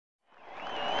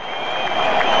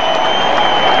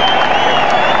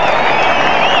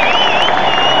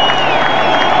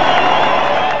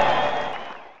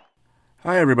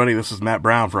everybody, this is Matt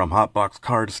Brown from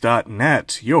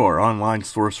HotBoxCards.net, your online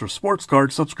source for sports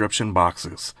card subscription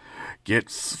boxes. Get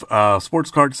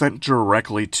sports cards sent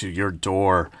directly to your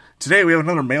door. Today we have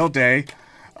another mail day.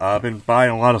 I've been buying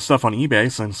a lot of stuff on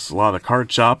eBay since a lot of the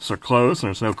card shops are closed and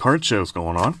there's no card shows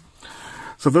going on.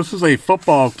 So this is a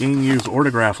football game used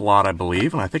autograph lot, I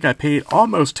believe, and I think I paid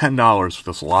almost $10 for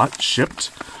this lot,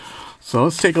 shipped. So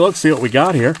let's take a look, see what we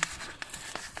got here.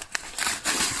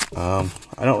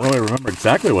 I don't really remember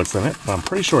exactly what's in it, but I'm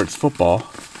pretty sure it's football.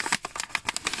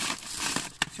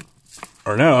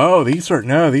 Or no, oh, these were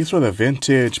the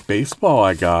vintage baseball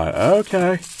I got.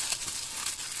 Okay.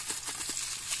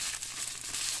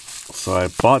 So I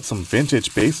bought some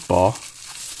vintage baseball.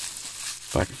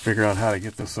 If I can figure out how to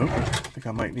get this open. I think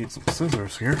I might need some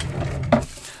scissors here.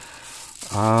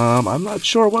 I'm not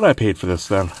sure what I paid for this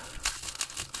then.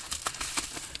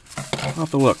 I'll have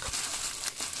to look.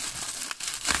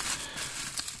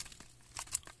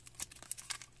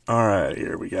 Alright,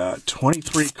 here we got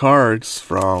 23 cards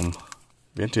from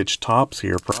Vintage Topps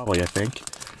here, probably, I think.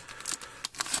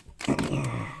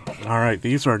 Alright,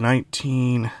 these are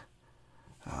 19...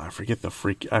 I forget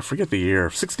the year.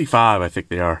 65, I think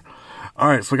they are.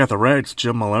 Alright, so we got the Reds,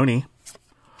 Jim Maloney.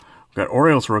 We got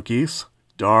Orioles rookies,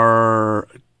 Darryl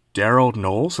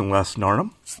Knowles and Les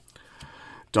Narnham.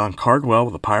 Don Cardwell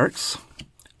with the Pirates.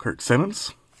 Kurt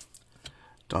Simmons.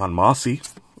 Don Mossy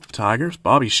with the Tigers.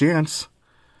 Bobby Shantz.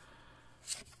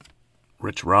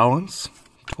 Rich Rollins,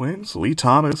 Twins. Lee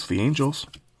Thomas, the Angels.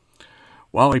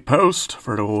 Wally Post,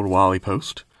 for the old Wally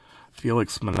Post.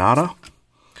 Felix Manata.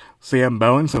 Sam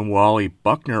Bowens and Wally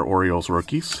Buckner, Orioles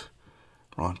rookies.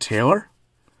 Ron Taylor.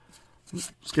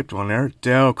 Skipped one there.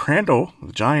 Dale Crandall,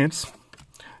 the Giants.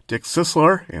 Dick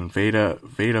Sisler and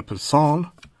Veda Passon.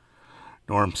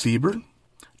 Norm Siebert.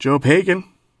 Joe Pagan.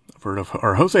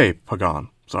 Jose Pagan.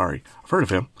 Sorry. I've heard of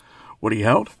him. Woody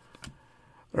Held.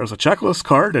 There's a checklist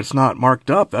card that's not marked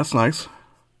up. That's nice.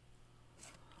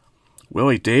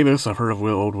 Willie Davis. I've heard of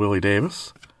old Willie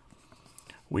Davis.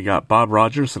 We got Bob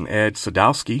Rogers and Ed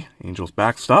Sadowski. Angels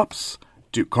backstops.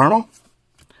 Duke Carmel.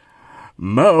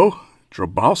 Mo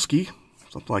Drabowski.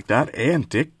 Something like that. And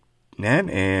Dick Nen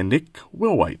and Nick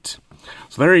Wilwhite.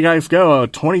 So there you guys go. A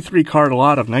 23 card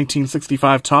lot of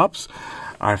 1965 Topps.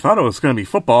 I thought it was going to be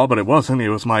football, but it wasn't. It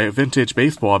was my vintage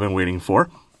baseball I've been waiting for.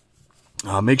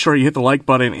 Make sure you hit the like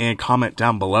button and comment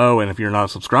down below. And if you're not a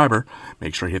subscriber,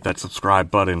 make sure you hit that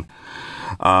subscribe button.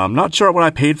 I'm not sure what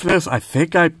I paid for this.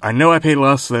 I know I paid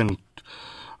less than...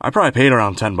 I probably paid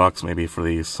around $10 maybe for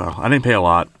these. So I didn't pay a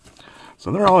lot.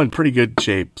 So they're all in pretty good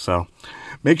shape. So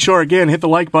make sure, again, hit the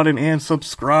like button and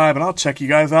subscribe. And I'll check you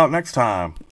guys out next time.